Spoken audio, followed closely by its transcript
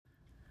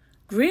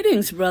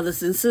Greetings,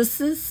 brothers and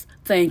sisters.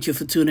 Thank you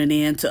for tuning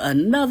in to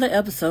another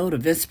episode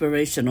of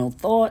Inspirational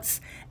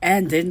Thoughts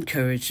and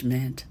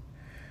Encouragement.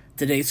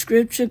 Today's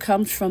scripture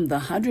comes from the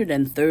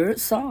 103rd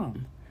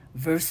Psalm,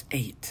 verse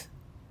 8.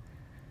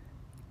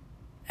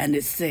 And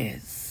it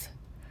says,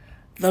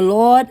 "The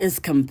Lord is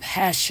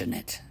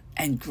compassionate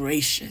and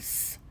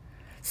gracious,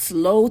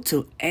 slow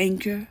to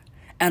anger,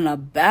 and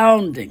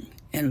abounding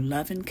in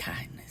loving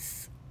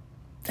kindness."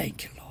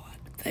 Thank you, Lord.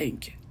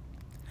 Thank you.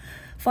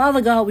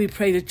 Father God, we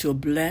pray that you'll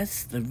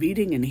bless the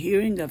reading and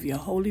hearing of your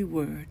holy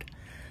word.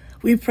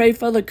 We pray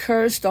for the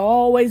courage to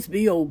always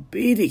be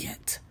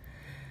obedient.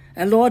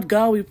 And Lord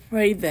God, we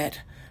pray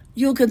that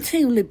you'll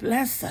continually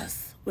bless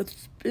us with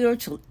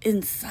spiritual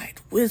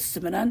insight,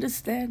 wisdom, and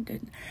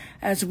understanding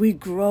as we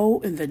grow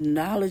in the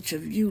knowledge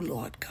of you,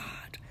 Lord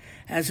God,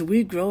 as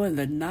we grow in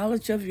the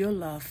knowledge of your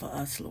love for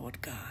us,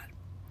 Lord God.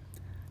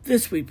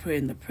 This we pray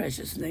in the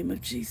precious name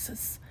of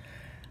Jesus,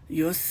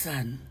 your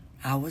Son,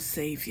 our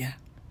Savior.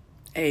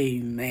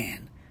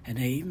 Amen and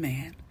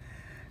amen.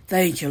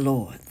 Thank you,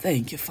 Lord.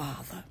 Thank you,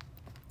 Father.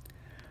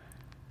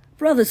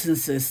 Brothers and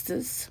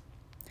sisters,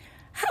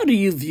 how do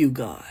you view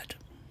God?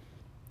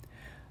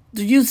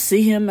 Do you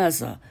see him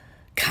as a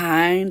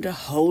kind,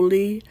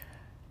 holy,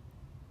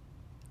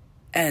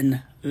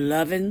 and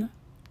loving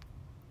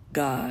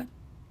God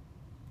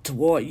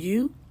toward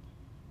you?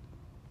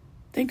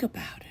 Think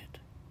about it.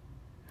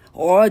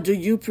 Or do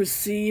you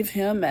perceive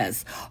him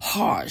as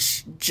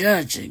harsh,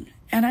 judging,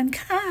 and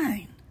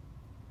unkind?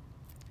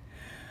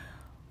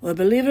 Well,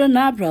 believe it or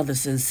not,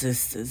 brothers and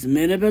sisters,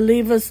 many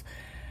believers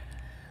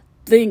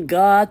think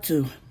God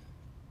to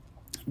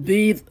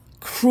be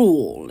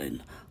cruel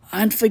and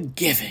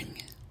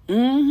unforgiving.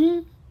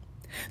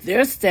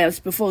 Their stance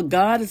before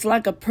God is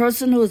like a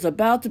person who is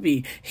about to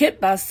be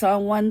hit by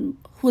someone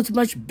who is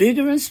much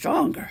bigger and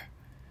stronger.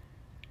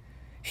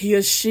 He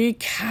or she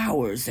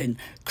cowers and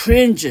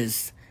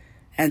cringes,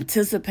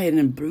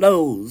 anticipating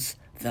blows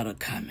that are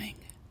coming.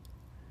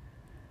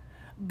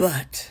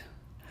 But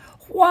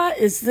why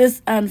is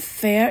this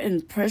unfair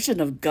impression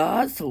of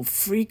God so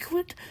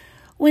frequent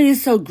when he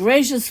so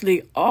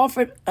graciously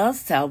offered us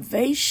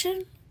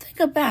salvation? Think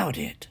about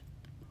it.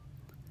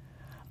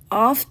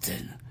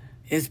 Often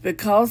it's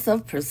because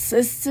of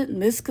persistent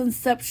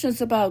misconceptions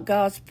about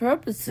God's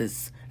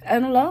purposes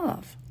and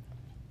love.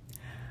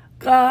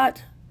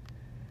 God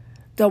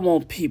don't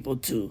want people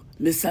to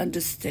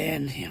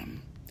misunderstand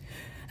him.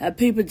 And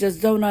people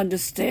just don't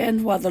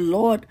understand why the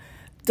Lord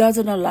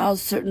doesn't allow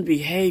certain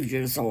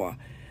behaviors or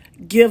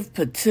give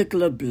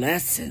particular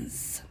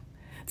blessings.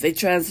 They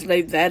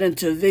translate that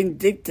into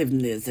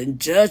vindictiveness and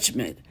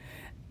judgment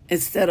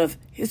instead of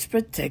his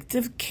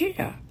protective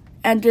care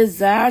and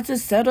desire to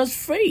set us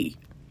free.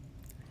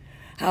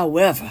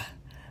 However,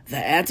 the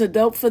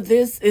antidote for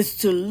this is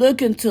to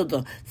look into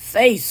the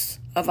face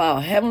of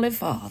our Heavenly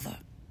Father.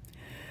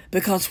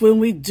 Because when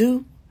we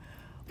do,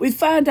 we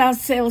find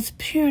ourselves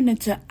peering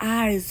into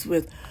eyes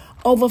with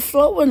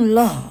overflowing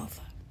love.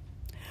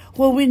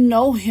 When we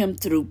know him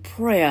through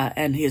prayer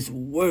and his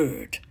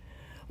word,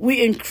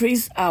 we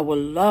increase our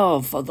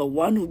love for the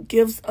one who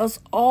gives us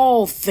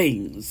all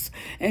things,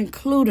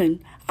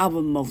 including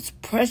our most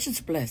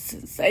precious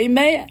blessings.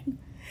 Amen.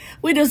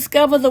 We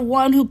discover the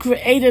one who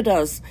created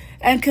us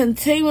and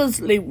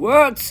continuously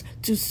works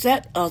to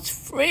set us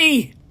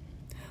free.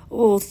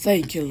 Oh,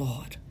 thank you,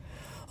 Lord.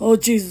 Oh,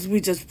 Jesus, we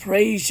just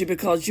praise you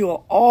because you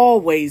are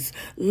always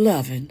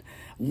loving,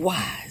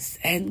 wise,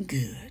 and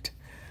good.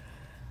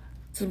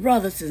 So,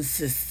 brothers and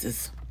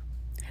sisters,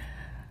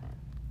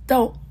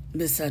 don't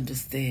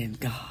misunderstand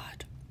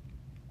God.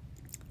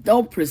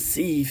 Don't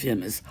perceive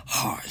him as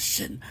harsh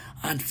and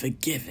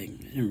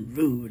unforgiving and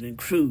rude and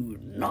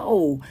crude.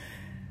 No,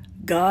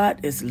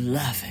 God is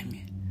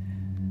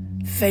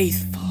loving,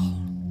 faithful,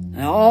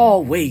 and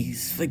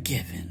always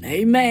forgiving.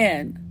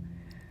 Amen.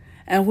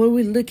 And when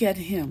we look at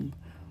him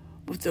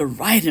with the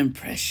right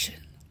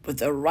impression, with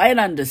the right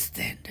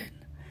understanding,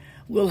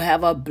 we'll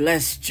have a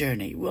blessed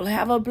journey. We'll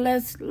have a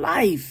blessed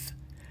life.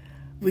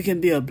 We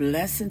can be a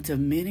blessing to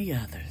many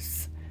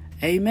others.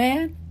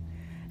 Amen?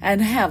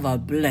 And have a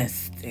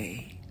blessed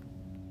day.